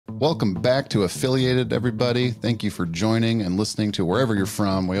Welcome back to Affiliated, everybody. Thank you for joining and listening to wherever you're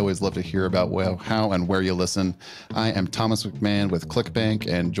from. We always love to hear about how and where you listen. I am Thomas McMahon with ClickBank,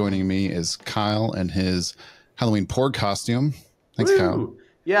 and joining me is Kyle and his Halloween porg costume. Thanks, Woo! Kyle.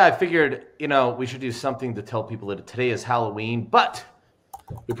 Yeah, I figured, we should do something to tell people that today is Halloween, but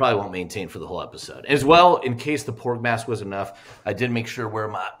we probably won't maintain for the whole episode. As well, in case the porg mask was enough, I did make sure to wear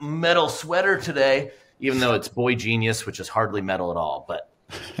my metal sweater today, even though it's Boy Genius, which is hardly metal at all, but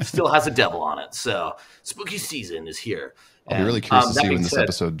still has a devil on it. So spooky season is here. I'll be really curious to see when this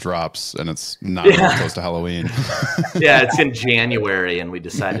episode drops and it's not close to Halloween. Yeah, it's in January and we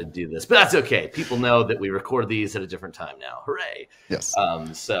decided to do this, but that's okay. People know that we record these at a different time now. Hooray. Yes.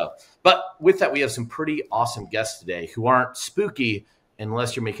 But with that, we have some pretty awesome guests today who aren't spooky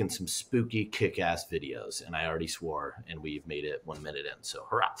unless you're making some spooky kick-ass videos. And I already swore and we've made it 1 minute in. So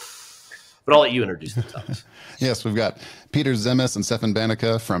hurrah. But I'll let you introduce themselves. Yes, we've got Peter Zemes and Stefan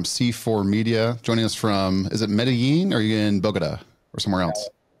Banica from C4 Media joining us from, is it Medellin or are you in Bogota or somewhere else?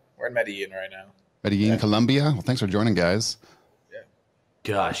 We're in Medellin right now. Medellin, Colombia? Well, thanks for joining, guys. Yeah.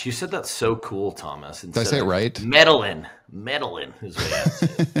 Gosh, you said that so cool, Thomas. Did I say it right? Medellin is what I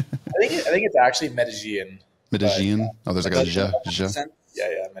said. I think it's actually Medellin. Medellin? Oh, there's like a ja.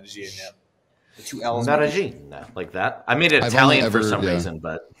 Yeah, Medellin, yeah. The two L's. Medellin, like that. I made it Italian for some reason,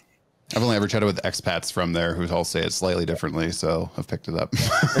 but... I've only ever chatted with expats from there who all say it slightly differently, so I've picked it up.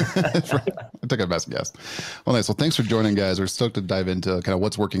 I took a best guess. Well, nice. Well, thanks for joining, guys. We're stoked to dive into kind of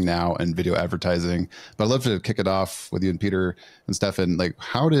what's working now in video advertising. But I'd love to kick it off with you and Peter and Stefan. Like,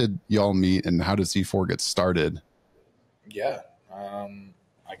 how did y'all meet and how did C4 get started? Yeah,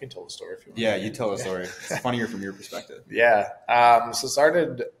 I can tell the story if you want. Yeah, you tell the story. It's funnier from your perspective. Yeah. So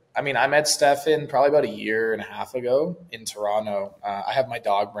started... I met Stefan probably about 1.5 years ago in Toronto. I have my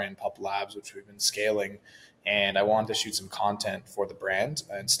dog brand, Pup Labs, which we've been scaling, and I wanted to shoot some content for the brand.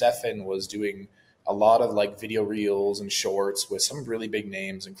 And Stefan was doing a lot of like video reels and shorts with some really big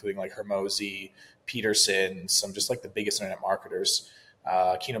names, including like Hermosi, Peterson, some just like the biggest internet marketers,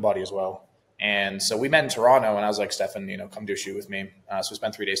 Kinobody as well. And so we met in Toronto, and I was like, Stefan, come do a shoot with me. So we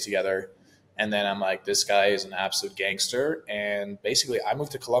spent 3 days together. And then I'm like, this guy is an absolute gangster. And basically I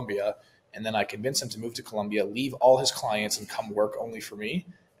moved to Colombia, and then I convinced him to move to Colombia, leave all his clients and come work only for me.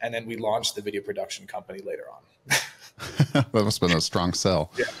 And then we launched the video production company later on. That must have been a strong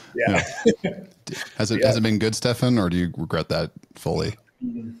sell. Yeah. Has it been good, Stefan, or do you regret that fully?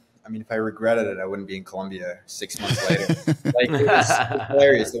 I mean, if I regretted it, I wouldn't be in Colombia 6 months later. It was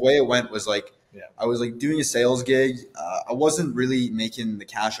hilarious. The way it went was like, I was like doing a sales gig. I wasn't really making the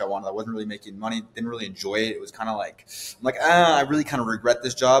cash I wanted. I wasn't really making money. Didn't really enjoy it. It was kind of like, I really kind of regret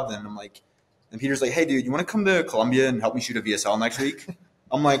this job. Then I'm like, and Peter's like, hey, dude, you want to come to Colombia and help me shoot a VSL next week?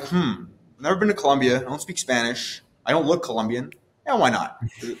 I'm like, I've never been to Colombia. I don't speak Spanish. I don't look Colombian. Yeah, why not?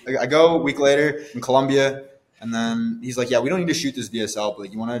 I go a week later in Colombia, and then he's like, yeah, we don't need to shoot this VSL, but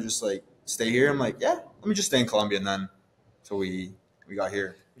like, you want to just like stay here? I'm like, yeah, let me just stay in Colombia. And then so we got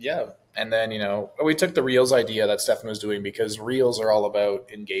here. Yeah. And then, we took the Reels idea that Stefan was doing because Reels are all about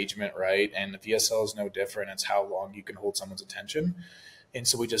engagement, right? And the VSL is no different. It's how long you can hold someone's attention. And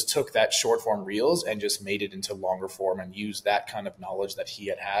so we just took that short form Reels and just made it into longer form and used that kind of knowledge that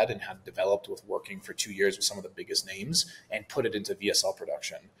he had and had developed with working for 2 years with some of the biggest names and put it into VSL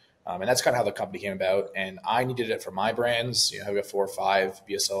production. And that's kind of how the company came about. And I needed it for my brands. I've got 4 or 5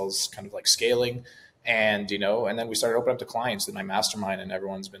 VSLs kind of like scaling. And, and then we started opening up to clients in my mastermind, and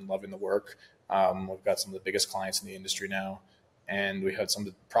everyone's been loving the work. We've got some of the biggest clients in the industry now. And we had some of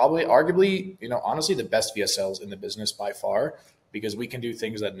the, probably, arguably, honestly, the best VSLs in the business by far, because we can do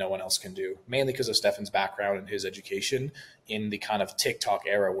things that no one else can do, mainly because of Stefan's background and his education in the kind of TikTok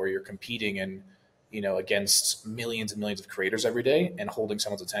era where you're competing and, against millions and millions of creators every day and holding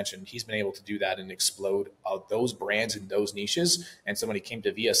someone's attention. He's been able to do that and explode those brands in those niches. And so when he came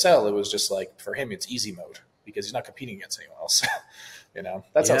to VSL, it was just like, for him, it's easy mode because he's not competing against anyone else.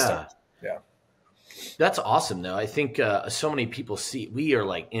 That's how it started. Yeah. That's awesome, though. I think so many people we are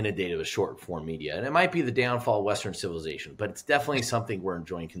like inundated with short form media, and it might be the downfall of Western civilization, but it's definitely something we're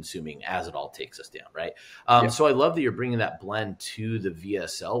enjoying consuming as it all takes us down, right? So I love that you're bringing that blend to the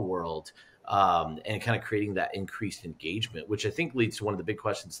VSL world. And kind of creating that increased engagement, which I think leads to one of the big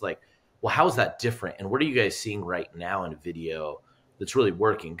questions like, well, how is that different? And what are you guys seeing right now in video that's really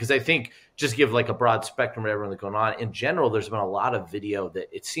working? Because I think just give like a broad spectrum of everything that's going on. In general, there's been a lot of video that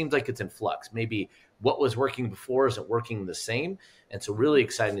it seems like it's in flux. Maybe what was working before isn't working the same. And so really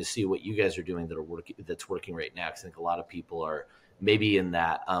exciting to see what you guys are doing that's working right now. Because I think a lot of people are maybe in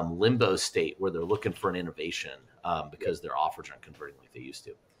that limbo state where they're looking for an innovation because their offers aren't converting like they used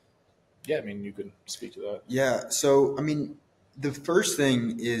to. Yeah, I mean, you could speak to that. Yeah. So, I mean, The first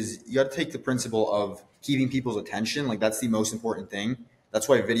thing is you got to take the principle of keeping people's attention. Like that's the most important thing. That's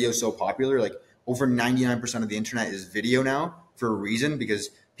why video is so popular. Like over 99% of the internet is video now for a reason, because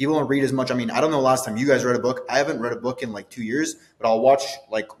people don't read as much. I mean, I don't know last time you guys read a book. I haven't read a book in like 2 years, but I'll watch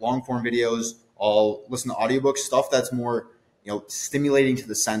like long form videos. I'll listen to audiobooks, stuff that's more, stimulating to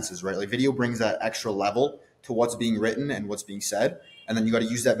the senses, right? Like video brings that extra level to what's being written and what's being said. And then you got to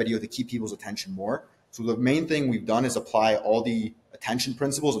use that video to keep people's attention more. So the main thing we've done is apply all the attention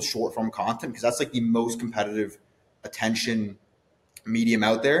principles of short form content, because that's like the most competitive attention medium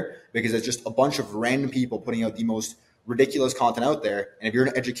out there, because it's just a bunch of random people putting out the most ridiculous content out there. And if you're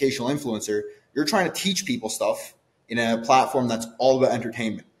an educational influencer, you're trying to teach people stuff in a platform that's all about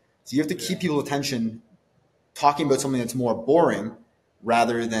entertainment. So you have to keep people's attention talking about something that's more boring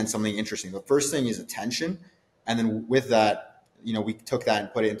rather than something interesting. The first thing is attention. And then with that, we took that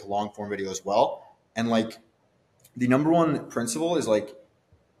and put it into long form video as well. And like the number one principle is like,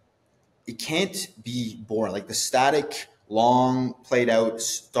 it can't be boring. Like the static, long played out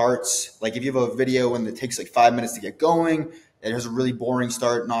starts, like if you have a video and it takes like 5 minutes to get going, it has a really boring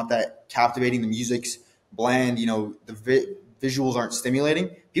start, not that captivating, the music's bland, the visuals aren't stimulating,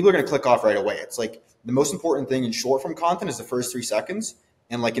 people are going to click off right away. It's like the most important thing in short form content is the first 3 seconds.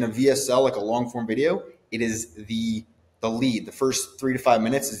 And like in a VSL, like a long form video, it is the lead. The first 3 to 5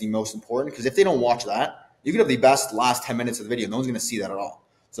 minutes is the most important, because if they don't watch that, you could have the best last 10 minutes of the video. No one's going to see that at all.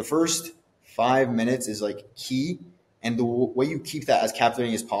 So the first 5 minutes is like key. And the way you keep that as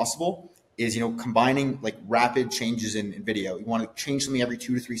captivating as possible is, combining like rapid changes in video. You want to change something every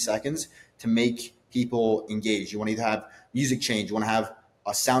 2 to 3 seconds to make people engage. You want to either have music change. You want to have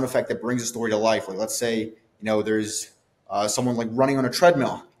a sound effect that brings a story to life. Like let's say, there's someone like running on a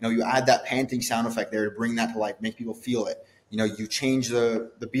treadmill. You add that panting sound effect there to bring that to life, make people feel it. You change the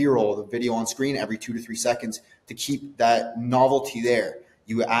B-roll, the video on screen every 2 to 3 seconds to keep that novelty there.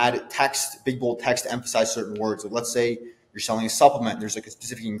 You add text, big bold text to emphasize certain words. Like let's say you're selling a supplement. There's like a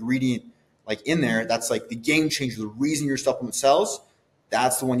specific ingredient like in there. That's like the game changer. The reason your supplement sells,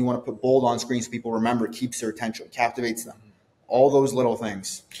 that's the one you want to put bold on screen so people remember, keeps their attention, captivates them. All those little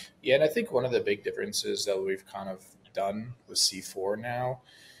things. Yeah, and I think one of the big differences that we've kind of done with C4 now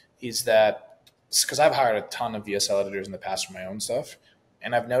is that, because I've hired a ton of VSL editors in the past for my own stuff,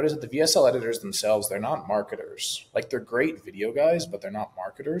 and I've noticed that the VSL editors themselves, they're not marketers. Like they're great video guys, but they're not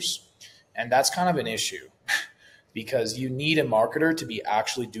marketers. And that's kind of an issue because you need a marketer to be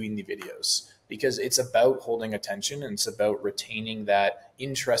actually doing the videos, because it's about holding attention and it's about retaining that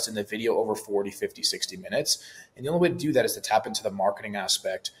interest in the video over 40, 50, 60 minutes. And the only way to do that is to tap into the marketing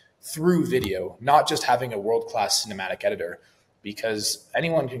aspect through video, not just having a world-class cinematic editor, because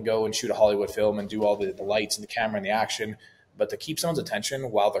anyone can go and shoot a Hollywood film and do all the lights and the camera and the action. But to keep someone's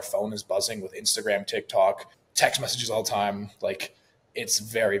attention while their phone is buzzing with Instagram, TikTok, text messages all the time, like it's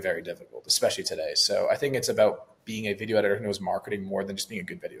very, very difficult, especially today. So I think it's about being a video editor who knows marketing more than just being a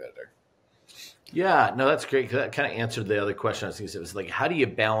good video editor. Yeah, no, that's great, because that kind of answered the other question I was thinking. It was like, how do you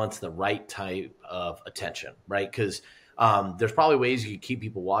balance the right type of attention, right? Because there's probably ways you can keep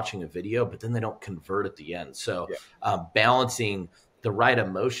people watching a video, but then they don't convert at the end. So balancing the right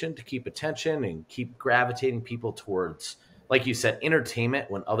emotion to keep attention and keep gravitating people towards, like you said,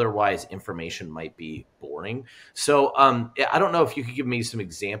 entertainment when otherwise information might be boring. So I don't know if you could give me some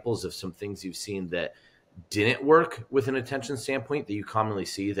examples of some things you've seen that didn't work with an attention standpoint that you commonly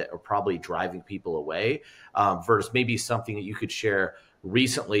see that are probably driving people away, versus maybe something that you could share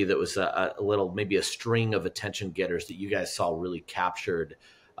recently that was a little, maybe a string of attention getters that you guys saw really captured,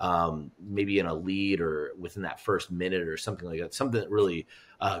 maybe in a lead or within that first minute or something like that, something that really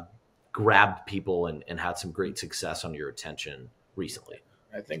grabbed people and had some great success on your attention recently.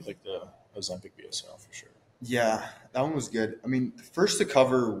 I think like the Ozempic VSL for sure. Yeah, that one was good. I mean, first to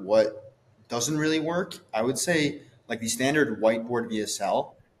cover what doesn't really work, I would say like the standard whiteboard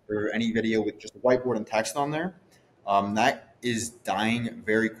VSL or any video with just a whiteboard and text on there, that is dying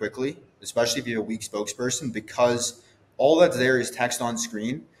very quickly, especially if you have a weak spokesperson, because all that's there is text on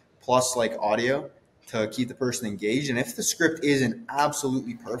screen plus like audio to keep the person engaged. And if the script isn't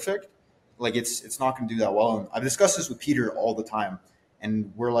absolutely perfect, like it's not going to do that well. And I've discussed this with Peter all the time,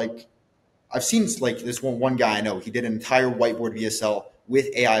 and we're like, I've seen like this one guy I know, he did an entire whiteboard VSL with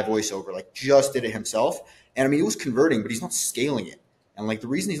AI voiceover, like just did it himself. And I mean, it was converting, but he's not scaling it. And like the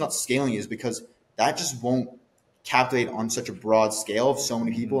reason he's not scaling it is because that just won't captivate on such a broad scale of so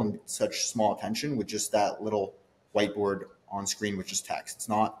many people and such small attention with just that little whiteboard on screen with just text. It's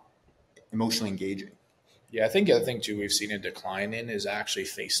not emotionally engaging. Yeah, I think the other thing too we've seen a decline in is actually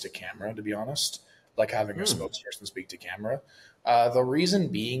face to camera, to be honest, like having a spokesperson speak to camera. The reason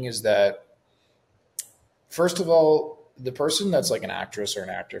being is that, first of all, the person that's like an actress or an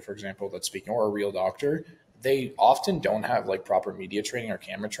actor, for example, that's speaking, or a real doctor, they often don't have like proper media training or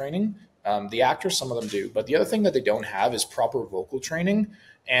camera training. The actors, some of them do, but the other thing that they don't have is proper vocal training.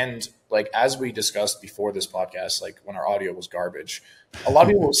 And like as we discussed before this podcast, like when our audio was garbage, a lot of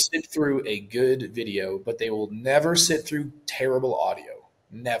people will sit through a good video, but they will never sit through terrible audio.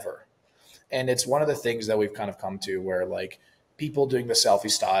 Never. And it's one of the things that we've kind of come to where like people doing the selfie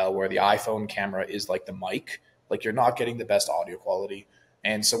style where the iPhone camera is like the mic, like you're not getting the best audio quality.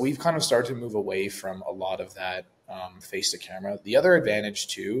 And so we've kind of started to move away from a lot of that face to camera. The other advantage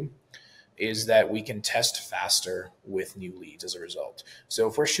too is that we can test faster with new leads as a result. So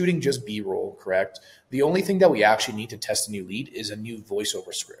if we're shooting just B-roll, correct, the only thing that we actually need to test a new lead is a new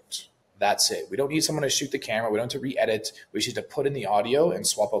voiceover script. That's it. We don't need someone to shoot the camera. We don't have to re-edit. We just need to put in the audio and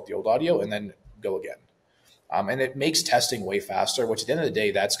swap out the old audio and then go again. And it makes testing way faster, which at the end of the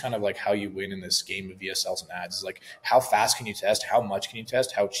day, that's kind of like how you win in this game of VSLs and ads. Is like how fast can you test? How much can you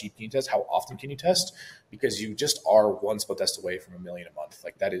test? How cheap can you test? How often can you test? Because you just are one split test away from $1 million a month.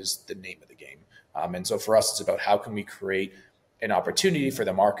 Like that is the name of the game. And so for us, it's about how can we create an opportunity for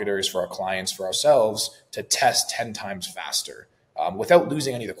the marketers, for our clients, for ourselves to test 10 times faster without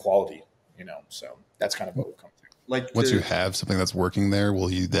losing any of the quality, you know? So that's kind of what we'll come to. Like once you have something that's working there,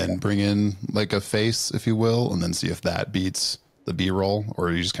 will you then bring in like a face, if you will, and then see if that beats the B-roll, or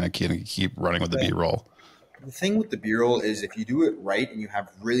are you just kind of keep running with the B-roll? The thing with the B-roll is if you do it right and you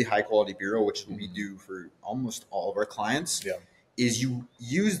have really high quality B-roll, which we do for almost all of our clients, is you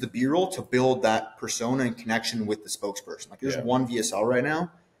use the B-roll to build that persona and connection with the spokesperson. Like there's one VSL right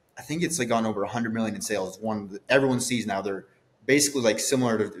now. I think it's like gone over 100 million in sales. It's one that everyone sees now. They're basically like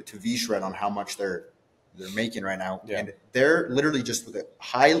similar to V-Shred on how much they're making right now. And they're literally just with a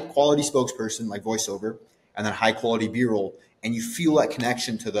high quality spokesperson like voiceover and then high quality B-roll. And you feel that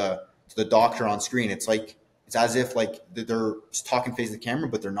connection to the doctor on screen. It's like, it's as if like they're talking face to the camera,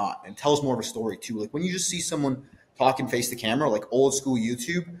 but they're not. And it tells more of a story too. Like when you just see someone talking face to camera, like old school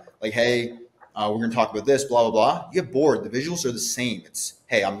YouTube, like, hey, we're going to talk about this, blah, blah, blah. You get bored. The visuals are the same. It's,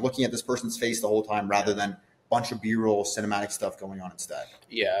 hey, I'm looking at this person's face the whole time rather than a bunch of B-roll cinematic stuff going on instead.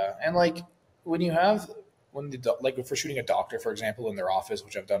 Yeah. And like when if we're shooting a doctor, for example, in their office,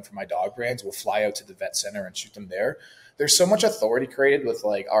 which I've done for my dog brands, we'll fly out to the vet center and shoot them there. There's so much authority created with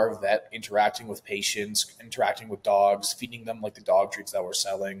like our vet interacting with patients, interacting with dogs, feeding them like the dog treats that we're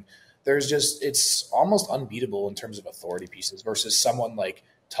selling. It's almost unbeatable in terms of authority pieces versus someone like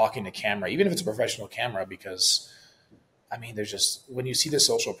talking to camera, even if it's a professional camera, because I mean, there's just, when you see the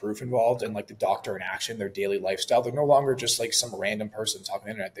social proof involved and like the doctor in action, their daily lifestyle, they're no longer just like some random person talking on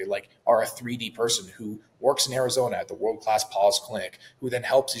the internet. They like are a 3D person who works in Arizona at the world-class paws clinic, who then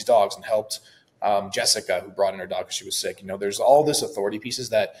helps these dogs and helped Jessica, who brought in her dog because she was sick. You know, there's all this authority pieces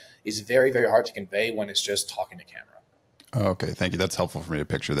that is very, very hard to convey when it's just talking to camera. Okay, thank you. That's helpful for me to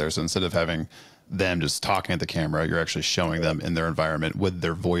picture there. So instead of having them just talking at the camera, you're actually showing them in their environment with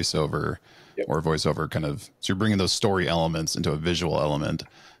their voiceover or voiceover kind of, so you're bringing those story elements into a visual element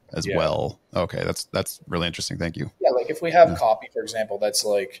as well. Okay, that's really interesting. Thank you. Yeah, like if we have copy, for example, that's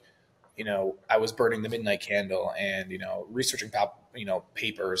like, you know, I was burning the midnight candle and, you know, researching,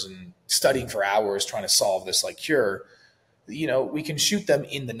 papers and studying for hours trying to solve this like cure. You know, we can shoot them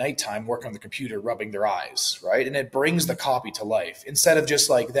in the nighttime, work on the computer, rubbing their eyes, right? And it brings the copy to life instead of just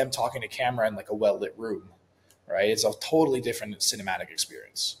like them talking to camera in like a well-lit room, right? It's a totally different cinematic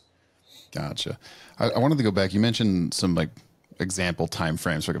experience. Gotcha. I wanted to go back. You mentioned some like example time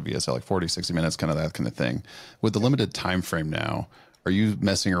frames for like a VSL, like 40, 60 minutes, kind of that kind of thing. With the limited time frame now, are you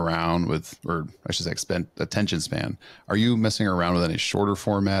messing around with, or I should say attention span, are you messing around with any shorter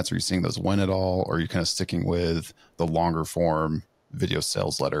formats? Are you seeing those when at all? Or are you kind of sticking with the longer form video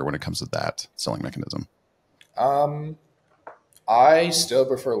sales letter when it comes to that selling mechanism? I still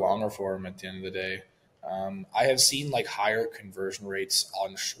prefer longer form at the end of the day. I have seen like higher conversion rates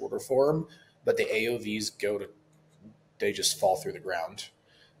on shorter form, but the AOVs they just fall through the ground.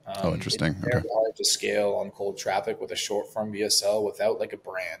 Interesting. It's very hard to scale on cold traffic with a short form VSL without like a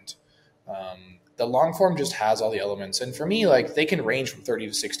brand. The long form just has all the elements. And for me, like they can range from 30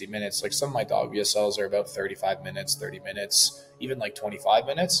 to 60 minutes. Like some of my dog VSLs are about 35 minutes, 30 minutes, even like 25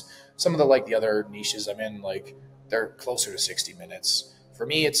 minutes. Some of the other niches I'm in, like they're closer to 60 minutes. For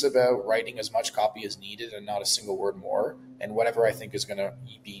me, it's about writing as much copy as needed and not a single word more, and whatever I think is going to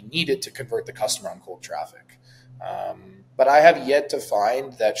be needed to convert the customer on cold traffic. But I have yet to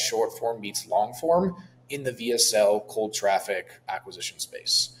find that short form beats long form in the VSL cold traffic acquisition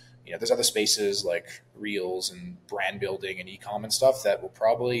space. You know, there's other spaces like Reels and brand building and e-com and stuff that will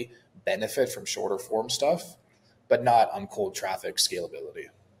probably benefit from shorter form stuff, but not on cold traffic scalability.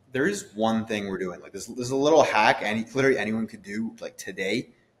 there is one thing we're doing. Like there's a little hack literally anyone could do like today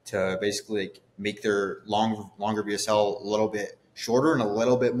to basically like make their longer VSL a little bit shorter and a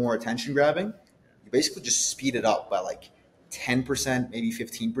little bit more attention grabbing. You basically just speed it up by like 10%, maybe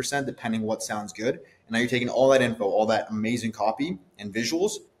 15%, depending what sounds good. And now you're taking all that info, all that amazing copy and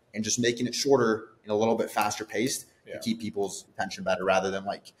visuals, and just making it shorter and a little bit faster paced to keep people's attention better, rather than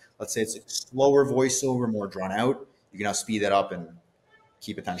like, let's say it's a slower voiceover, more drawn out. You can now speed that up and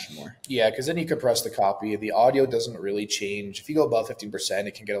keep attention more. Yeah, because then you compress the copy. The audio doesn't really change. If you go above 15%,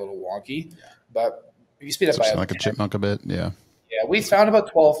 it can get a little wonky. Yeah. But if you speed up by like a chipmunk a bit, yeah. Yeah, we found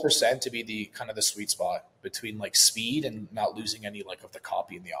about 12% to be the kind of the sweet spot between like speed and not losing any like of the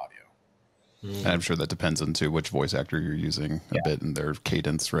copy in the audio. And I'm sure that depends on which voice actor you're using a bit and their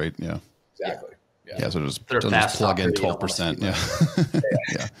cadence, right? Yeah. Exactly. Yeah, so just plug in 12%.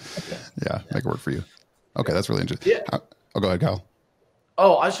 Yeah, make it work for you. Okay, that's really interesting. Yeah. Go ahead, Kyle.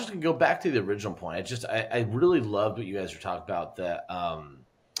 Oh, I was just going to go back to the original point. I really loved what you guys were talking about, that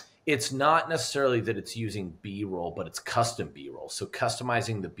it's not necessarily that it's using B-roll, but it's custom B-roll. So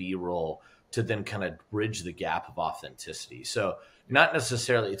customizing the B-roll to then kind of bridge the gap of authenticity. So not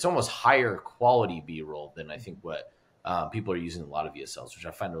necessarily, it's almost higher quality B-roll than I think what people are using in a lot of VSLs, which I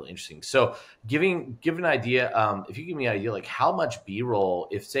find really interesting. So give an idea, if you give me an idea, like how much B-roll,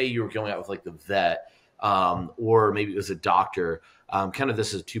 if say you were going out with like the vet, or maybe it was a doctor, kind of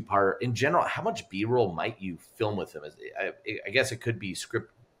this is a two-part. In general, how much B-roll might you film with them? I guess it could be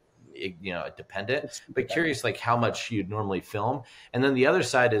script, dependent, but curious like how much you'd normally film. And then the other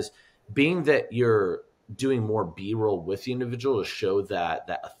side is being that you're doing more B-roll with the individual to show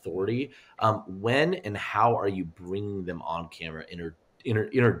that authority. When and how are you bringing them on camera,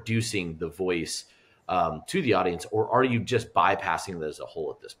 introducing the voice to the audience, or are you just bypassing it as a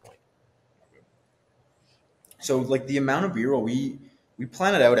whole at this point? So like the amount of B-roll we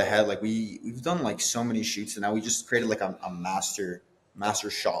plan it out ahead. Like we've done like so many shoots, and now we just created like a master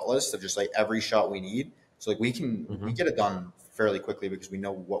shot list of just like every shot we need. So like we get it done fairly quickly because we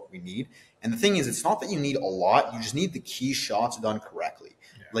know what we need. And the thing is, it's not that you need a lot. You just need the key shots done correctly.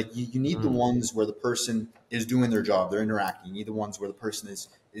 Yeah. Like you need the ones where the person is doing their job, they're interacting. You need the ones where the person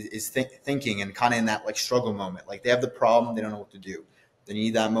is thinking and kind of in that like struggle moment. Like they have the problem, they don't know what to do. Then you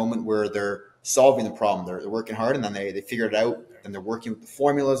need that moment where they're solving the problem. They're working hard, and then they figure it out. Then they're working with the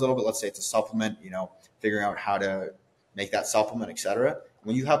formulas a little bit. Let's say it's a supplement, figuring out how to make that supplement, etc.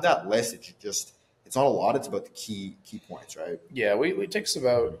 When you have that list, it's not a lot. It's about the key points, right? Yeah, we takes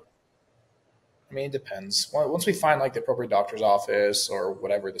about, it depends. Once we find like the appropriate doctor's office or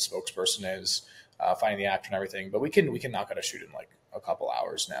whatever the spokesperson is, finding the actor and everything, but we can knock out a shoot in like a couple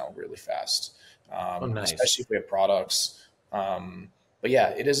hours now, really fast. Nice. Especially if we have products. But yeah,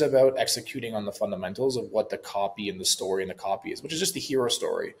 it is about executing on the fundamentals of what the copy and the story and the copy is, which is just the hero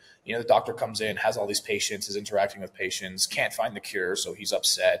story. The doctor comes in, has all these patients, is interacting with patients, can't find the cure, so he's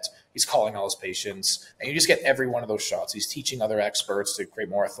upset. He's calling all his patients, and you just get every one of those shots. He's teaching other experts to create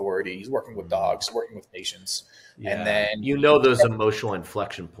more authority. He's working with dogs, working with patients. Yeah. And then those emotional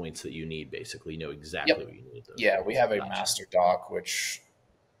inflection points that you need, basically. You know exactly what you need. Yeah, we have a master doc, which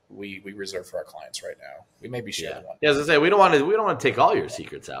we reserve for our clients right now. We may be sharing one. Yeah, as I say, we don't want to take all your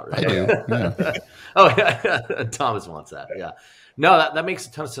secrets out, right? I do. Yeah. Oh yeah, Thomas wants that. Yeah. No, that makes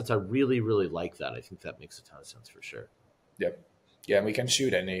a ton of sense. I really, really like that. I think that makes a ton of sense for sure. Yep. Yeah, and we can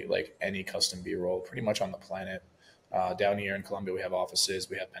shoot any custom B-roll pretty much on the planet. Down here in Colombia, we have offices,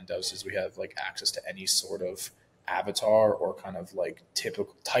 we have penthouses, we have like access to any sort of avatar or kind of like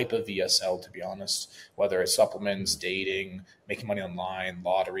typical type of VSL, to be honest, whether it's supplements, dating, making money online,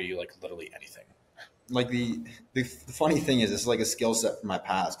 lottery, like literally anything. Like the funny thing is, it's like a skill set from my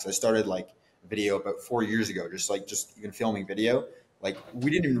past, because I started like video about 4 years ago, just even filming video. Like we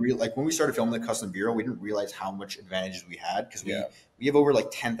didn't even realize, like when we started filming the custom bureau, we didn't realize how much advantages we had, because we have over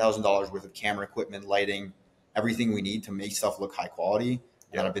like $10,000 worth of camera equipment, lighting, everything we need to make stuff look high quality.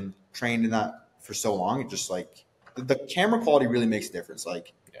 And I've been trained in that for so long. It just like the camera quality really makes a difference.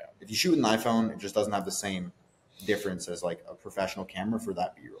 Like if you shoot an iPhone, it just doesn't have the same difference as like a professional camera for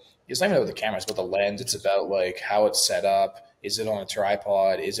that B-roll. It's not even about the camera, it's about the lens. It's about like how it's set up. Is it on a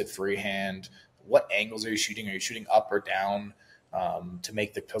tripod? Is it freehand? What angles are you shooting? Are you shooting up or down to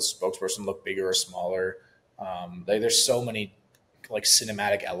make the spokesperson look bigger or smaller? There's so many like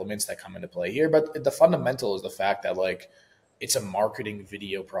cinematic elements that come into play here, but the fundamental is the fact that like it's a marketing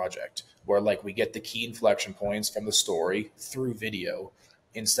video project where like we get the key inflection points from the story through video,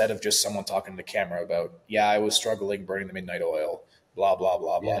 instead of just someone talking to the camera about, I was struggling burning the midnight oil, blah, blah,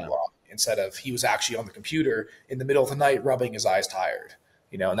 blah, blah, blah. Instead of he was actually on the computer in the middle of the night rubbing his eyes tired,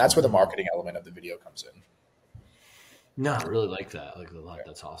 and that's where the marketing element of the video comes in. No, I really like that. I like it a lot.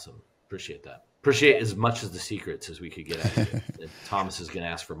 That's awesome. Appreciate that. Appreciate as much as the secrets as we could get out of you. Thomas is going to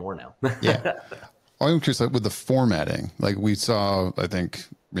ask for more now. Yeah. I'm curious, like with the formatting, like we saw, I think,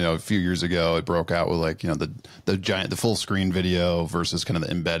 a few years ago, it broke out with like, the full screen video versus kind of the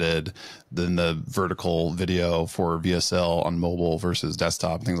embedded, then the vertical video for VSL on mobile versus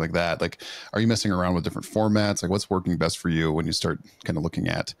desktop, things like that. Like, are you messing around with different formats? Like, what's working best for you when you start kind of looking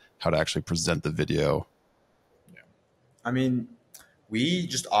at how to actually present the video? Yeah. I mean, we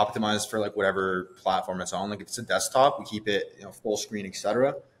just optimize for like whatever platform it's on. Like if it's a desktop, we keep it, full screen,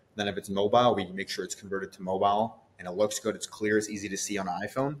 etc. Then if it's mobile, we make sure it's converted to mobile and it looks good. It's clear. It's easy to see on an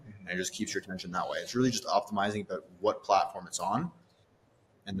iPhone and it just keeps your attention that way. It's really just optimizing about what platform it's on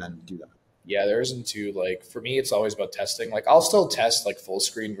and then do that. Yeah, there isn't too, like, for me, it's always about testing. Like, I'll still test like full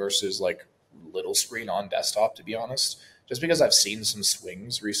screen versus like little screen on desktop, to be honest, just because I've seen some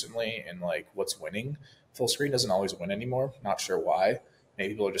swings recently in like what's winning. Full screen doesn't always win anymore. Not sure why.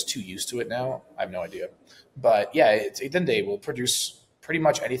 Maybe people are just too used to it now. I have no idea. But yeah, at the end of the day, we'll produce pretty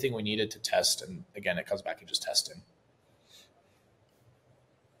much anything we needed to test. And again, it comes back to just testing.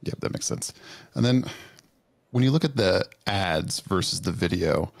 Yep, that makes sense. And then when you look at the ads versus the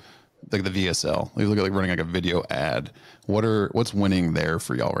video, like the VSL, you look at like running like a video ad, what's winning there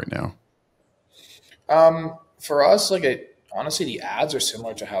for y'all right now? For us, honestly, the ads are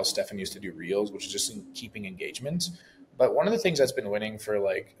similar to how Stefan used to do Reels, which is just in keeping engagement. But one of the things that's been winning for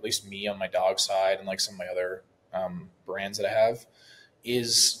like at least me on my dog side and like some of my other brands that I have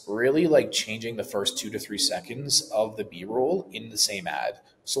is really like changing the first 2 to 3 seconds of the B-roll in the same ad.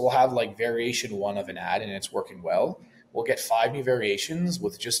 So we'll have like variation 1 of an ad and it's working well. We'll get 5 new variations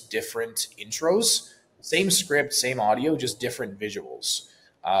with just different intros, same script, same audio, just different visuals.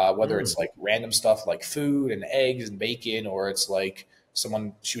 Whether it's like random stuff like food and eggs and bacon, or it's like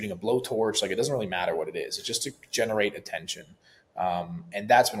someone shooting a blowtorch, like it doesn't really matter what it is. It's just to generate attention. And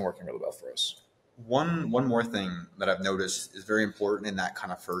that's been working really well for us. One more thing that I've noticed is very important in that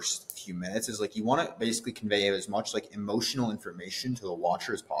kind of first few minutes is like you want to basically convey as much like emotional information to the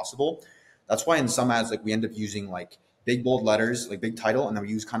watcher as possible. That's why in some ads, like we end up using like big bold letters, like big title, and then we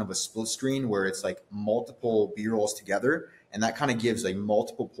use kind of a split screen where it's like multiple B-rolls together. And that kind of gives like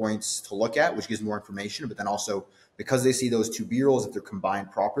multiple points to look at, which gives more information. But then also because they see those 2 B-rolls, if they're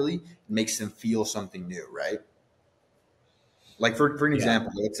combined properly, it makes them feel something new, right? Like for an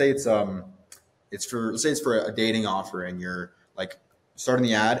example, let's say it's for a dating offer and you're like starting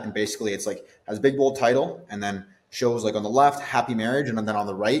the ad and basically it's like has a big bold title and then shows like on the left, happy marriage. And then on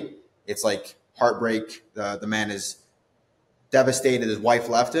the right, it's like heartbreak. The man is devastated. His wife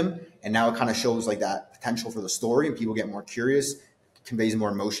left him. And now it kind of shows like that potential for the story and people get more curious, conveys more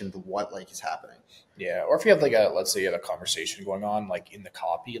emotion to what like is happening. Yeah. Or if you have like let's say you have a conversation going on, like in the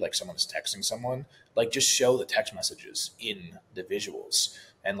copy, like someone is texting someone, like just show the text messages in the visuals.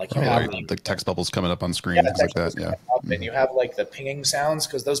 And like you have the text bubbles coming up on screen, things like that. Yeah. And you have like the pinging sounds,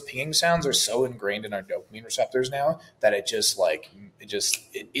 because those pinging sounds are so ingrained in our dopamine receptors now that it's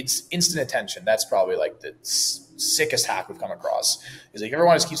instant attention. That's probably like the sickest hack we've come across. Is like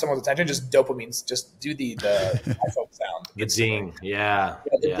everyone just keep someone's attention, just dopamine, just do the iPhone sound. The ding. Yeah.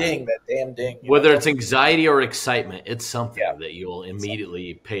 Ding, that damn ding. Whether it's anxiety or excitement, it's something that you'll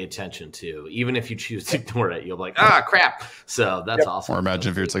immediately pay attention to. Even if you choose to ignore it, you'll be like, crap. So that's awesome. Or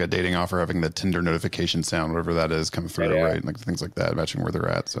imagine if it's like a dating offer, having the Tinder notification sound, whatever that is, coming through, right? Like things like that, matching where they're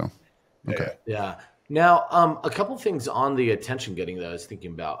at. So, okay. Yeah. Now, a couple things on the attention getting that I was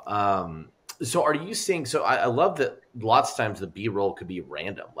thinking about. So are you seeing, so I love that lots of times the B-roll could be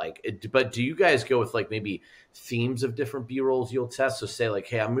random, but do you guys go with like maybe themes of different B-rolls you'll test? So say like,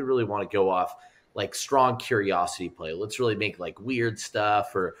 hey, I really want to go off like strong curiosity play. Let's really make like weird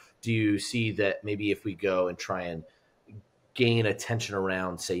stuff. Or do you see that maybe if we go and try and gain attention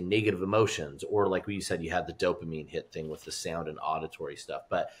around, say, negative emotions, or like you said, you had the dopamine hit thing with the sound and auditory stuff.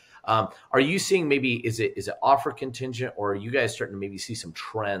 But are you seeing maybe, is it offer contingent, or are you guys starting to maybe see some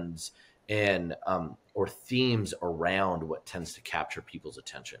trends and or themes around what tends to capture people's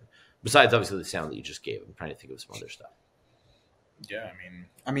attention besides obviously the sound that you just gave? I'm trying to think of some other stuff. Yeah,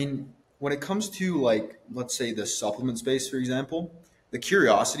 I mean, when it comes to like, let's say the supplement space, for example, the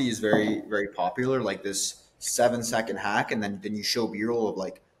curiosity is very, very popular. Like this 7-second hack, and then you show B-roll of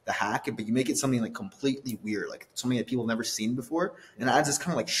like the hack, but you make it something like completely weird, like something that people have never seen before, and it adds this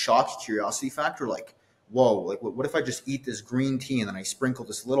kind of like shock curiosity factor. Like, whoa, like what if I just eat this green tea and then I sprinkle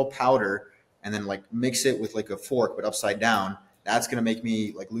this little powder and then like mix it with like a fork but upside down? That's gonna make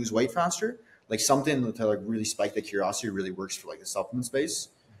me like lose weight faster. Like something to like really spike the curiosity really works for like the supplement space.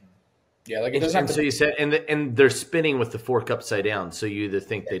 Yeah, like it doesn't. So you said, and they're spinning with the fork upside down. So you either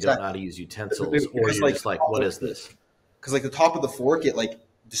think they don't know how to use utensils, or you're like, just like, what is this? because like the top of the fork, it like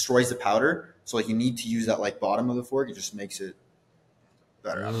destroys the powder. So like you need to use that like bottom of the fork. It just makes it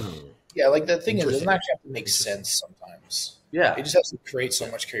better. Yeah, like the thing is, it doesn't actually have to make sense sometimes. Yeah. It just has to create so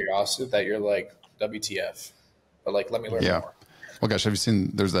much curiosity that you're like, WTF. But like, let me learn more. Well, gosh, have you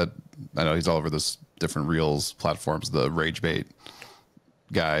seen, there's that, I know he's all over this different Reels platforms, the rage bait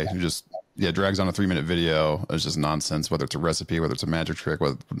guy who just, drags on a 3-minute video. It's just nonsense, whether it's a recipe, whether it's a magic trick,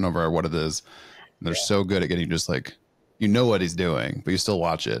 no matter what it is. And they're so good at getting just like, you know what he's doing, but you still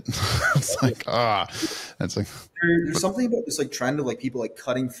watch it. It's like, that's like. There's something about this like trend of like people like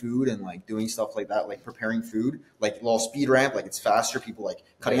cutting food and like doing stuff like that, like preparing food, like a little speed ramp, like it's faster. People like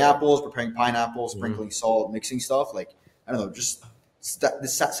cutting apples, preparing pineapples, sprinkling salt, mixing stuff. Like, I don't know, just the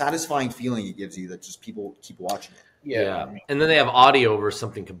satisfying feeling it gives you that just people keep watching it. Yeah. And then they have audio over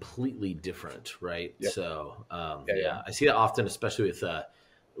something completely different, right? Yep. So, I see that often, especially with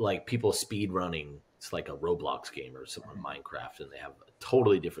like people speed running. It's like a Roblox game or something, Minecraft, and they have a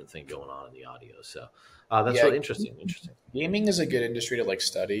totally different thing going on in the audio. So that's really interesting. Gaming is a good industry to like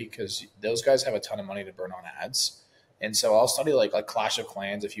study because those guys have a ton of money to burn on ads. And so I'll study like Clash of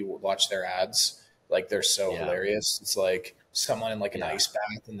Clans. If you watch their ads, like they're so hilarious. It's like someone in like an ice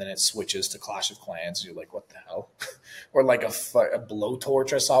bath, and then it switches to Clash of Clans. And you're like, what the hell? Or like a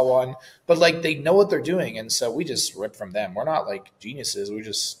blowtorch. I saw one, but like they know what they're doing, and so we just rip from them. We're not like geniuses. We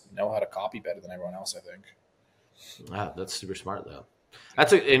just know how to copy better than everyone else, I think. Wow, that's super smart though.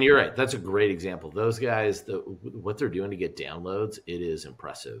 And you're right. That's a great example. Those guys, what they're doing to get downloads, it is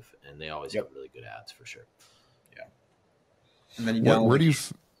impressive, and they always have really good ads for sure. Yeah. And then where do you?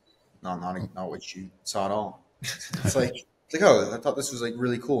 Not what you saw at all. It's like oh, I thought this was like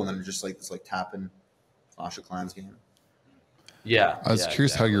really cool, and then just like this like tapping Clash of Clans game. Yeah, I was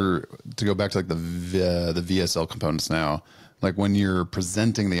curious how you're to go back to like the VSL components now. Like when you're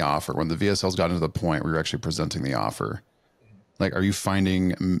presenting the offer, when the VSLs got into the point where you're actually presenting the offer, like are you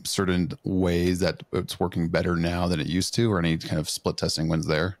finding certain ways that it's working better now than it used to, or any kind of split testing wins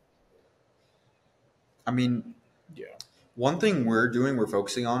there? I mean, one thing we're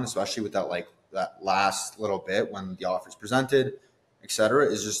focusing on, especially with that like that last little bit when the offer is presented, etc.,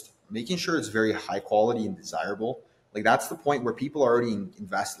 is just making sure it's very high quality and desirable. Like that's the point where people are already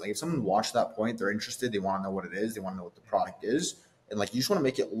invested. Like if someone watched that point, they're interested. They want to know what it is. They want to know what the product is. And like, you just want to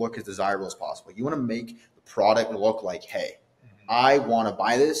make it look as desirable as possible. You want to make the product look like, hey, I want to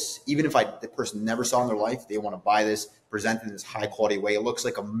buy this. Even if the person never saw in their life, they want to buy this, present it in this high quality way. It looks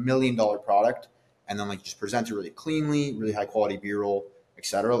like $1 million product. And then like just present it really cleanly, really high quality B-roll,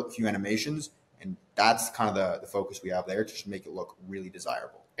 etc. A few animations. And that's kind of the focus we have there to just make it look really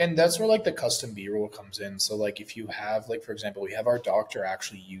desirable. And that's where like the custom B-roll comes in. So like if you have like, for example, we have our doctor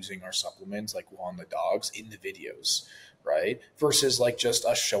actually using our supplements like on the dogs in the videos, right? Versus like just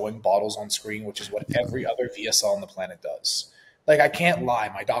us showing bottles on screen, which is what every other VSL on the planet does. Like I can't lie,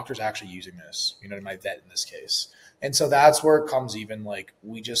 my doctor's actually using this, my vet in this case. And so that's where it comes even like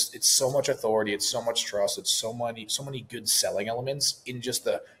it's so much authority, it's so much trust, it's so many good selling elements in just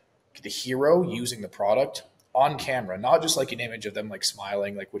the hero using the product on camera, not just like an image of them like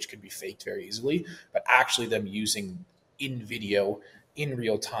smiling, like which could be faked very easily, but actually them using in video in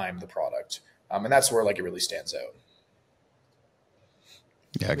real time the product. And that's where like it really stands out.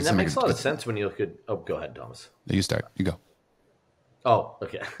 Yeah, that makes a lot of sense when you look at. Oh, go ahead, Thomas. You start. You go. Oh,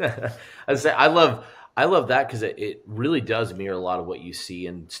 okay. I love that because it really does mirror a lot of what you see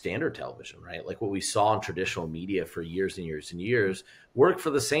in standard television, right? Like what we saw in traditional media for years and years and years work for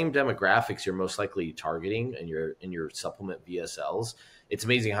the same demographics you're most likely targeting in your supplement VSLs. It's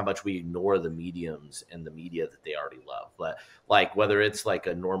amazing how much we ignore the mediums and the media that they already love. But like whether it's like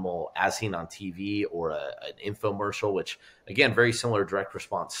a normal as seen on TV or an infomercial, which again, very similar direct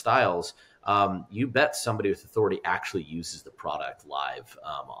response styles, you bet somebody with authority actually uses the product live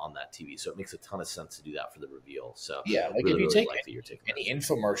on that TV. So it makes a ton of sense to do that for the reveal. So yeah, like really, if you take any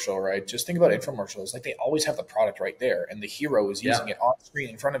infomercial, right? Just think about infomercials. Like they always have the product right there, and the hero is using it on screen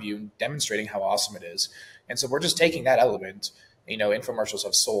in front of you, demonstrating how awesome it is. And so we're just taking that element. Infomercials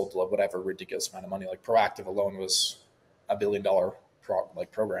have sold whatever ridiculous amount of money. Like Proactive alone was $1 billion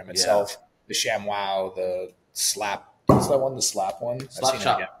program itself. Yeah. The ShamWow, the Slap. What's that one? The Slap one? Slap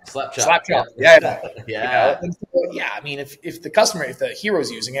Chop. Yeah. I mean, if the hero's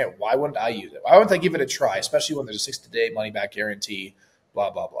using it, why wouldn't I use it? Why wouldn't I give it a try? Especially when there's a 60-day money back guarantee. Blah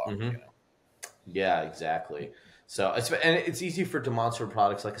blah blah. Mm-hmm. Yeah, exactly. So it's easy for demonstrative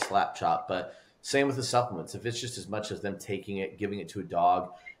products like a Slap Chop, but same with the supplements. If it's just as much as them taking it, giving it to a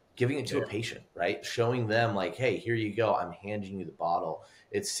dog, giving it to a patient, right? Showing them like, hey, here you go. I'm handing you the bottle.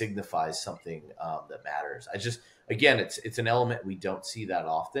 It signifies something that matters. Again, it's an element we don't see that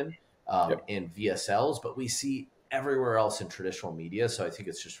often in VSLs, but we see everywhere else in traditional media. So I think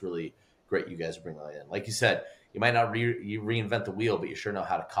it's just really great you guys bring that in. Like you said, you might not you reinvent the wheel, but you sure know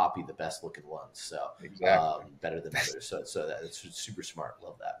how to copy the best looking ones. So Exactly. better than others. So that's super smart.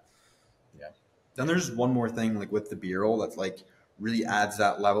 Love that. Yeah. Then there's one more thing, like with the B-roll, that's like really adds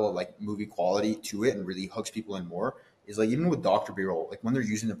that level of like movie quality to it and really hooks people in more. Is like even with Dr. B-roll, like when they're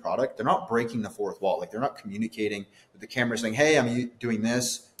using the product, they're not breaking the fourth wall. Like they're not communicating with the camera saying, "Hey, I'm doing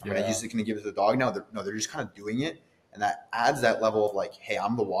this. I'm gonna use it, gonna give it to the dog now." They're just kind of doing it, and that adds that level of like, "Hey,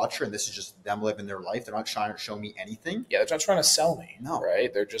 I'm the watcher, and this is just them living their life. They're not trying to show me anything." Yeah, they're not trying to sell me. No.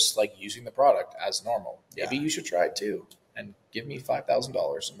 Right? They're just like using the product as normal. Yeah. Maybe you should try it too, and give me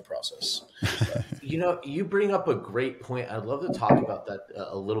 $5,000 in the process. You know, you bring up a great point. I'd love to talk about that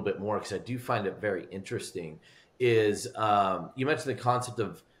a little bit more because I do find it very interesting. Is you mentioned the concept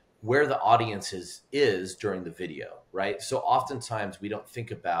of where the audience is during the video, right? So oftentimes we don't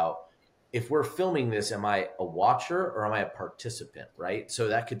think about, if we're filming this, am I a watcher or am I a participant, right? So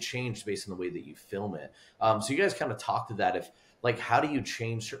that could change based on the way that you film it. So you guys kind of talked to that. If like, how do you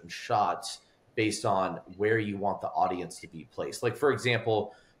change certain shots based on where you want the audience to be placed? Like, for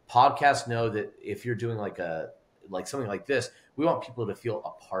example, podcasts know that if you're doing like something like this, we want people to feel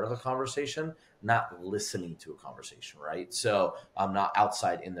a part of a conversation, not listening to a conversation, right? So I'm not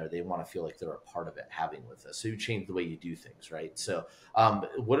outside in there. They want to feel like they're a part of it, having with us. So you change the way you do things, right? So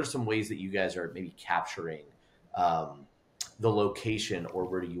what are some ways that you guys are maybe capturing the location, or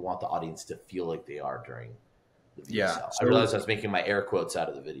where do you want the audience to feel like they are during the video? Yeah. I realized I was making my air quotes out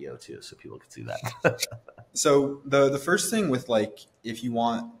of the video too, so people could see that. So the first thing with like, if you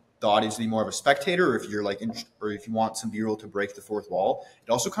want the audience to be more of a spectator, or if you're like, or if you want some B-roll to break the fourth wall, it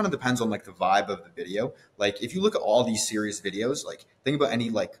also kind of depends on like the vibe of the video. Like if you look at all these serious videos, like think about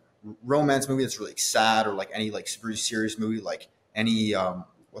any like romance movie that's really sad, or like any like very serious movie, like any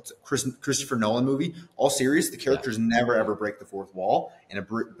Christopher Nolan movie, all serious. The characters never ever break the fourth wall, and it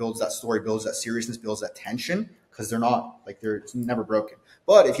builds that story, builds that seriousness, builds that tension, because they're not like it's never broken.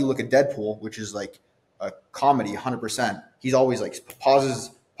 But if you look at Deadpool, which is like a comedy 100%, he's always like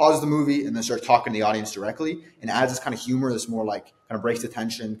pauses the movie and then starts talking to the audience directly, and adds this kind of humor that's more like kind of breaks the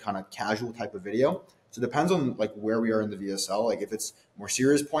tension, kind of casual type of video. So it depends on like where we are in the VSL. Like if it's more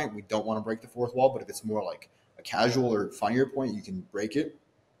serious point, we don't want to break the fourth wall, but if it's more like a casual or funnier point, you can break it.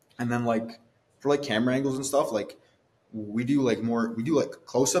 And then like for like camera angles and stuff, like we do like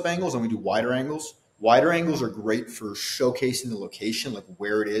close-up angles, and we do wider angles. Wider angles are great for showcasing the location, like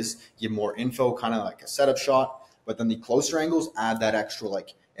where it is, give more info, kind of like a setup shot. But then the closer angles add that extra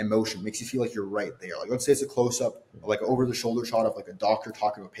like emotion, makes you feel like you're right there. Like let's say it's a close-up, like over the shoulder shot of like a doctor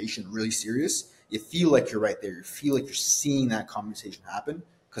talking to a patient, really serious. You feel like you're right there. You feel like you're seeing that conversation happen,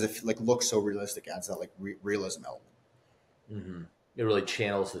 because it like looks so realistic, adds that like realism element. Mm-hmm. It really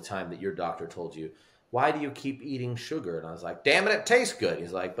channels the time that your doctor told you, "Why do you keep eating sugar?" And I was like, "Damn it, it tastes good."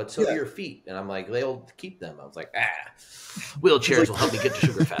 He's like, "But so do your feet." And I'm like, "They'll keep them." I was like, wheelchairs will help me get to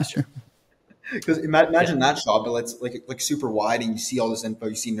sugar faster. Because imagine that shot, but it's like super wide, and you see all this info,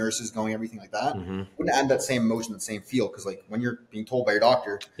 you see nurses going, everything like that. Mm-hmm. Wouldn't add that same emotion, that same feel. Because like when you're being told by your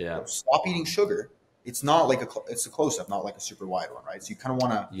doctor, stop eating sugar, it's not like it's a close up, not like a super wide one, right? So you kind of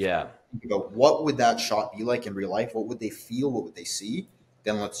want to think about what would that shot be like in real life? What would they feel? What would they see?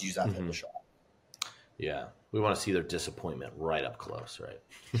 Then let's use that type of shot. Yeah, we want to see their disappointment right up close, right?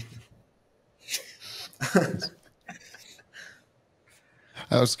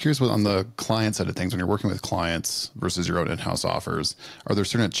 I was curious on the client side of things, when you're working with clients versus your own in-house offers, are there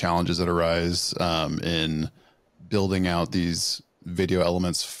certain challenges that arise in building out these video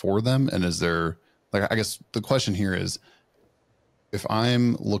elements for them? And is there, like, I guess the question here is, if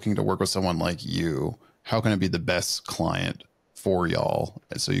I'm looking to work with someone like you, how can I be the best client for y'all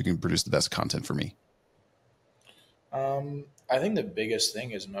so you can produce the best content for me? I think the biggest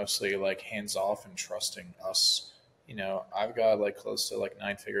thing is mostly like hands off and trusting us. You know, I've got like close to like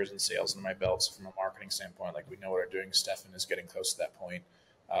 9 figures in sales in my belt. So from a marketing standpoint, like we know what we're doing. Stefan is getting close to that point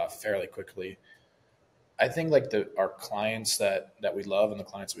fairly quickly. I think like our clients that we love and the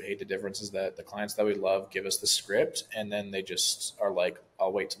clients we hate, the difference is that the clients that we love give us the script, and then they just are like,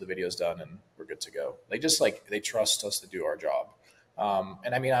 I'll wait till the video's done and we're good to go. They just like, they trust us to do our job.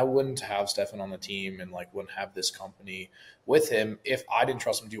 And I mean, I wouldn't have Stefan on the team and like wouldn't have this company with him if I didn't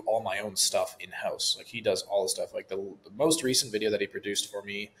trust him to do all my own stuff in house. Like he does all the stuff. Like the most recent video that he produced for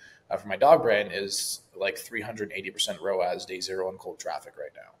me for my dog brand is like 380% ROAS day 0 on cold traffic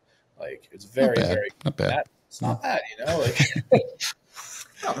right now. Like it's very, very not bad. It's not bad, you know, like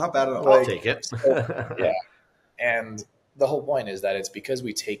no, not bad at all. I'll take it. Yeah. And the whole point is that it's because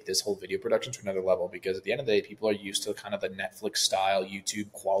we take this whole video production to another level, because at the end of the day, people are used to kind of the Netflix style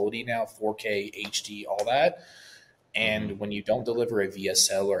YouTube quality now, 4K, HD, all that. And when you don't deliver a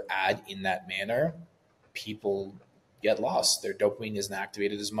VSL or ad in that manner, people get lost. Their dopamine isn't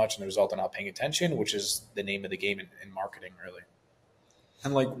activated as much, and the result, they're not paying attention, which is the name of the game in marketing, really.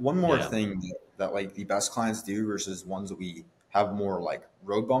 And like one more thing that like the best clients do versus ones that we have more like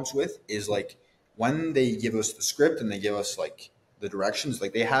road bumps with is like when they give us the script and they give us like the directions,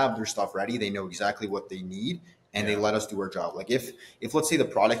 like they have their stuff ready, they know exactly what they need, and they let us do our job. Like if let's say the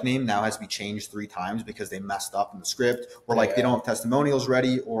product name now has to be changed 3 times because they messed up in the script, or like they don't have testimonials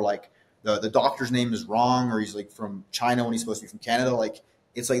ready, or like the doctor's name is wrong, or he's like from China when he's supposed to be from Canada, like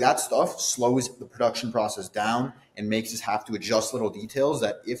it's like that stuff slows the production process down and makes us have to adjust little details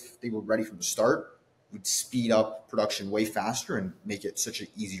that if they were ready from the start would speed up production way faster and make it such an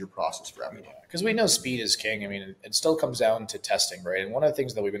easier process for everyone. Because we know speed is king. I mean, it still comes down to testing, right? And one of the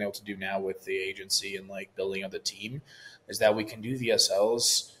things that we've been able to do now with the agency and like building up the team is that we can do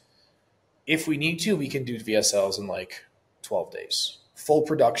VSLs. If we need to, we can do VSLs in like 12 days. Full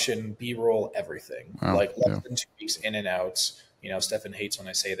production, B-roll, everything. Like less than 2 weeks in and out. You know, Stefan hates when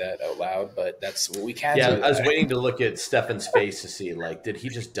I say that out loud, but that's what we can do. Yeah, I was waiting to look at Stefan's face to see, like, did he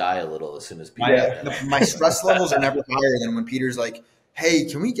just die a little as soon as Peter? My stress levels are never higher than when Peter's like, hey,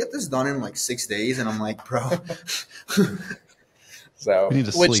 can we get this done in like 6 days? And I'm like, bro. So, we need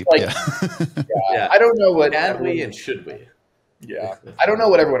to sleep. Like, I don't know what. Can we and should we? Yeah. I don't know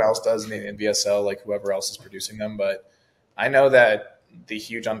what everyone else does in VSL, like whoever else is producing them, but I know that the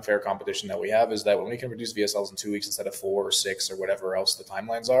huge unfair competition that we have is that when we can produce VSLs in 2 weeks instead of 4 or 6 or whatever else the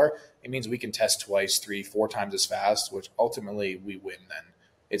timelines are, it means we can test twice, 3, 4 times as fast, which ultimately we win then.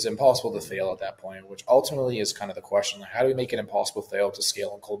 It's impossible to fail at that point, which ultimately is kind of the question. Like, how do we make it impossible to fail to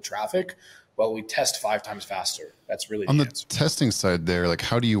scale in cold traffic? Well, we test 5 times faster. That's really on the answer. Testing side there. Like,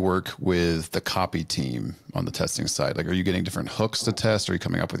 how do you work with the copy team on the testing side? Like, are you getting different hooks to test? Are you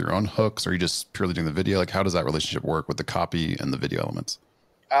coming up with your own hooks? Or are you just purely doing the video? Like, how does that relationship work with the copy and the video elements?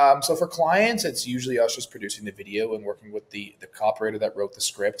 So for clients, it's usually us just producing the video and working with the copywriter that wrote the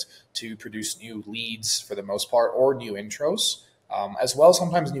script to produce new leads for the most part, or new intros, as well as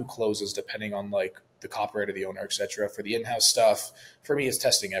sometimes new closes, depending on like the copywriter, the owner, etc. For the in-house stuff, for me, it's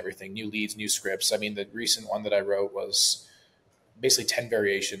testing everything, new leads, new scripts. I mean, the recent one that I wrote was basically 10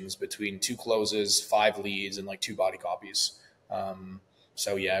 variations between 2 closes, 5 leads, and like 2 body copies.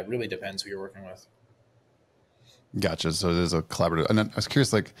 So yeah, it really depends who you're working with. Gotcha. So there's a collaborative. And I was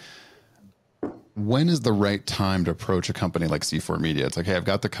curious, like, when is the right time to approach a company like C4 Media? It's like, hey, I've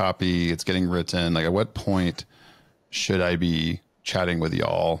got the copy, it's getting written. Like, at what point should I be chatting with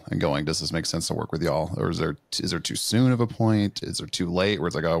y'all and going, does this make sense to work with y'all? Or is there too soon of a point? Is there too late where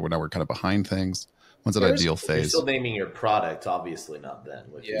it's like, oh, now we're kind of behind things? When's that ideal phase? You're still naming your product, obviously not then.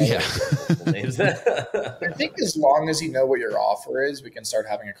 Yeah. I think as long as you know what your offer is, we can start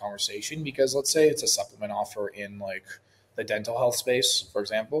having a conversation, because let's say it's a supplement offer in like the dental health space, for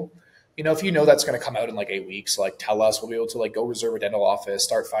example. You know, if you know that's going to come out in like 8 weeks, like tell us, we'll be able to like go reserve a dental office,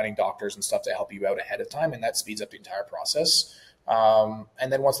 start finding doctors and stuff to help you out ahead of time. And that speeds up the entire process.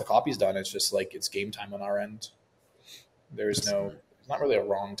 And then once the copy's done, it's just like, it's game time on our end. There's not really a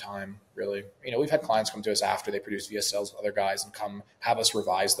wrong time, really. You know, we've had clients come to us after they produce VSLs with other guys and come have us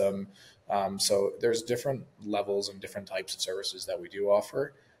revise them. So there's different levels and different types of services that we do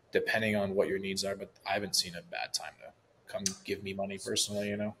offer, depending on what your needs are. But I haven't seen a bad time to come give me money personally,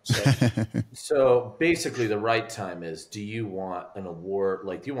 you know? So basically the right time is, do you want an award?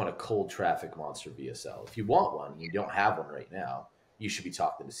 Like, do you want a cold traffic monster VSL? If you want one, you don't have one right now, you should be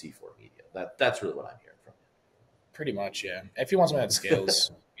talking to C4 Media. That's really what I'm hearing from you. Pretty much, yeah. If you want something that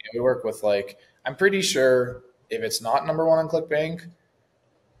scales, you know, we work with like, I'm pretty sure if it's not number 1 on ClickBank,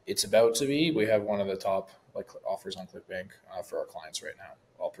 it's about to be. We have one of the top like offers on ClickBank for our clients right now,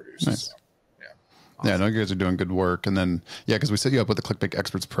 all produced. Nice. So, yeah. Awesome. Yeah, I know you guys are doing good work. And then, yeah, because we set you up with the ClickBank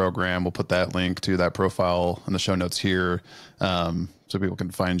Experts program. We'll put that link to that profile in the show notes here, so people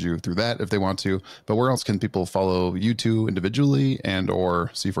can find you through that if they want to. But where else can people follow you two individually and or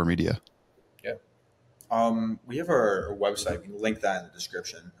C4 Media? We have our website. We can link that in the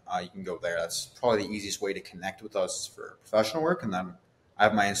description. You can go there. That's probably the easiest way to connect with us for professional work. And then I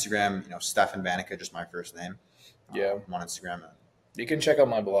have my Instagram, Stefan Vanica, just my first name. Yeah. I'm on Instagram. You can check out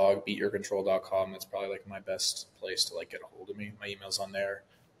my blog, beatyourcontrol.com. That's probably like my best place to like get a hold of me. My email's on there.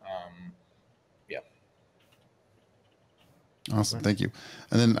 Yeah. Awesome. Thank you.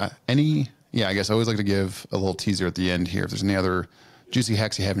 And then I guess I always like to give a little teaser at the end here. If there's any other juicy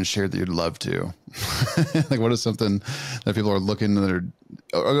hacks you haven't shared that you'd love to, like what is something that people are looking at?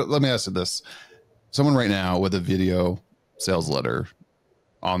 Let me ask you this. Someone right now with a video sales letter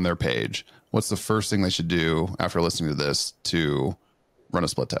on their page, what's the first thing they should do after listening to this to run a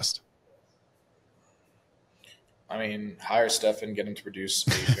split test? I mean, hire Stefan, get him to produce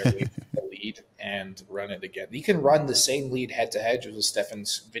a lead and run it again. You can run the same lead head to head with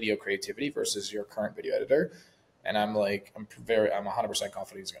Stefan's video creativity versus your current video editor. And I'm 100%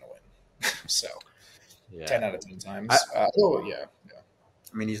 confident he's going to win. So 10 out of 10 times. Yeah.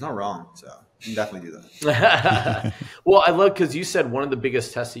 I mean, he's not wrong, so you can definitely do that. Well, I love, because you said one of the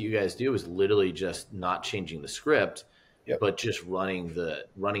biggest tests that you guys do is literally just not changing the script, but just running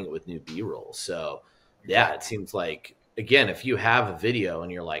it with new B-roll. So yeah, it seems like, again, if you have a video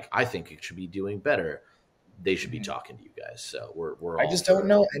and you're like, I think it should be doing better, they should be talking to you guys. So we're all, I just don't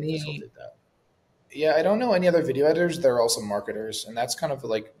know any. Yeah, I don't know any other video editors. They're also marketers, and that's kind of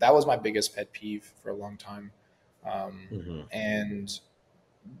like, that was my biggest pet peeve for a long time. And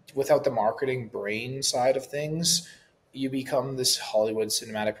without the marketing brain side of things, you become this Hollywood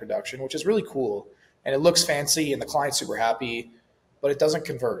cinematic production, which is really cool. And it looks fancy and the client's super happy, but it doesn't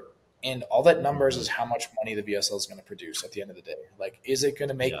convert. And all that numbers is how much money the VSL is going to produce at the end of the day. Like, is it going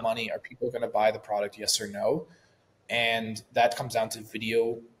to make money? Are people going to buy the product? Yes or no? And that comes down to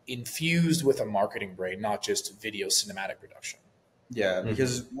video infused with a marketing brain, not just video cinematic production. Yeah,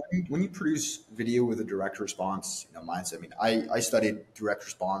 because when you produce video with a direct response mindset, I mean, I studied direct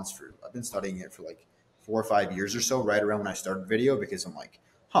response I've been studying it for like 4 or 5 years or so, right around when I started video, because I'm like,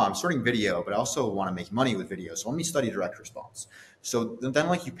 I'm starting video, but I also want to make money with video. So let me study direct response. So then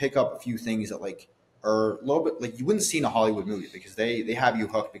like you pick up a few things that like are a little bit like you wouldn't see in a Hollywood movie, because they have you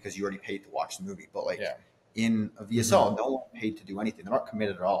hooked because you already paid to watch the movie. But like in a VSL, no one paid to do anything. They're not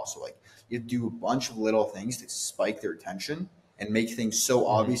committed at all. So like you do a bunch of little things to spike their attention and make things so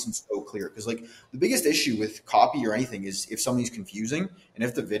obvious and so clear. Because like the biggest issue with copy or anything is if something's confusing, and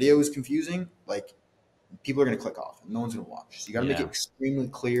if the video is confusing, like people are going to click off and no one's going to watch. So you got to make it extremely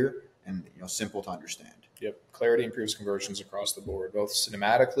clear and simple to understand. Yep. Clarity improves conversions across the board, both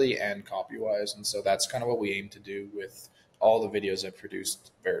cinematically and copy wise. And so that's kind of what we aim to do with all the videos I've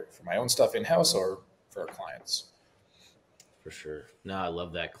produced for my own stuff in-house or for our clients. For sure. No, I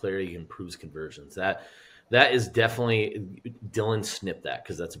love that. Clarity improves conversions. That is definitely, Dylan snipped that,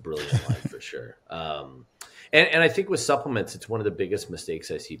 because that's a brilliant line for sure. And I think with supplements, it's one of the biggest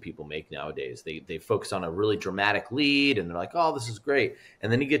mistakes I see people make nowadays. They focus on a really dramatic lead and they're like, oh, this is great. And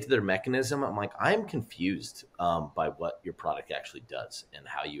then you get to their mechanism. I'm like, I'm confused by what your product actually does and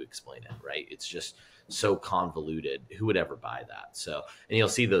how you explain it, right? It's just so convoluted. Who would ever buy that? So, and you'll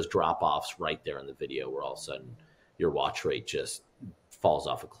see those drop-offs right there in the video where all of a sudden your watch rate just falls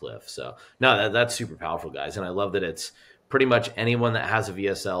off a cliff. So no, that's super powerful, guys. And I love that it's pretty much anyone that has a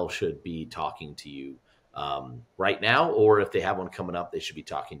VSL should be talking to you right now, or if they have one coming up, they should be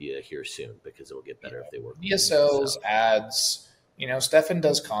talking to you here soon, because it'll get better if they work. VSLs, ads, Stefan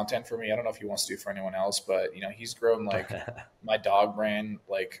does content for me. I don't know if he wants to do for anyone else, but he's grown like my dog brand,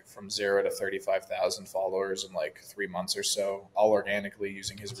 like from 0 to 35,000 followers in like 3 months or so, all organically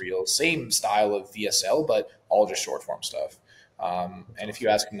using his reels. Same style of VSL, but all just short form stuff. And if you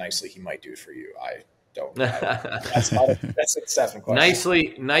ask him nicely, he might do it for you. I don't. That's a Stefan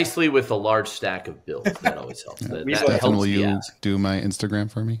question. Nicely with a large stack of bills. That always helps. Stefan, will you do my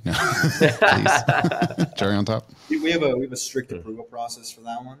Instagram for me? No, please. Cherry on top. We have a strict approval process for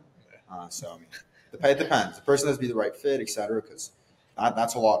that one. So I mean, it depends. The person has to be the right fit, etc. Because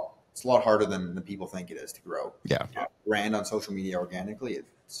that's a lot. It's a lot harder than people think it is to grow. Yeah. Brand on social media organically. It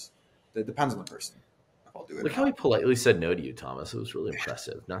depends on the person. I'll do it. Look how he politely said no to you, Thomas. It was really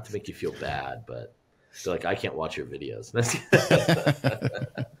impressive. Not to make you feel bad, but feel like I can't watch your videos.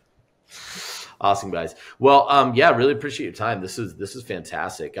 Awesome, guys. Well, really appreciate your time. This is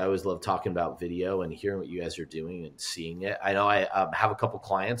fantastic. I always love talking about video and hearing what you guys are doing and seeing it. I know I have a couple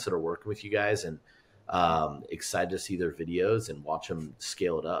clients that are working with you guys, and excited to see their videos and watch them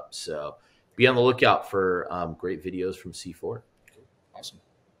scale it up. So be on the lookout for great videos from C4. Awesome.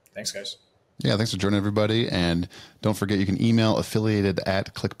 Thanks, guys. Yeah, thanks for joining, everybody. And don't forget, you can email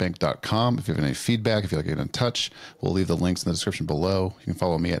affiliated@clickbank.com. If you have any feedback, if you'd like to get in touch, we'll leave the links in the description below. You can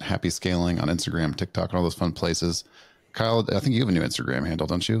follow me at Happy Scaling on Instagram, TikTok, and all those fun places. Kyle, I think you have a new Instagram handle,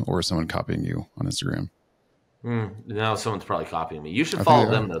 don't you? Or is someone copying you on Instagram? No, someone's probably copying me. You should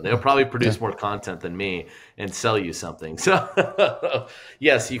follow them, though. They'll probably produce more content than me and sell you something. So,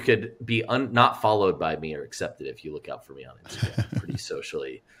 yes, you could be not followed by me or accepted if you look out for me on Instagram. Pretty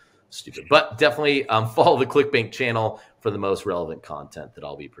socially stupid. But definitely follow the ClickBank channel for the most relevant content that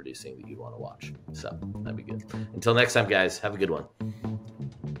I'll be producing that you want to watch. So that'd be good. Until next time, guys, have a good one.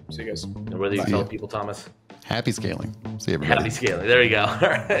 See you guys. And whether you tell people, Thomas? Happy scaling. See you, everybody. Happy scaling. There you go. All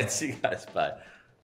right. See you guys. Bye.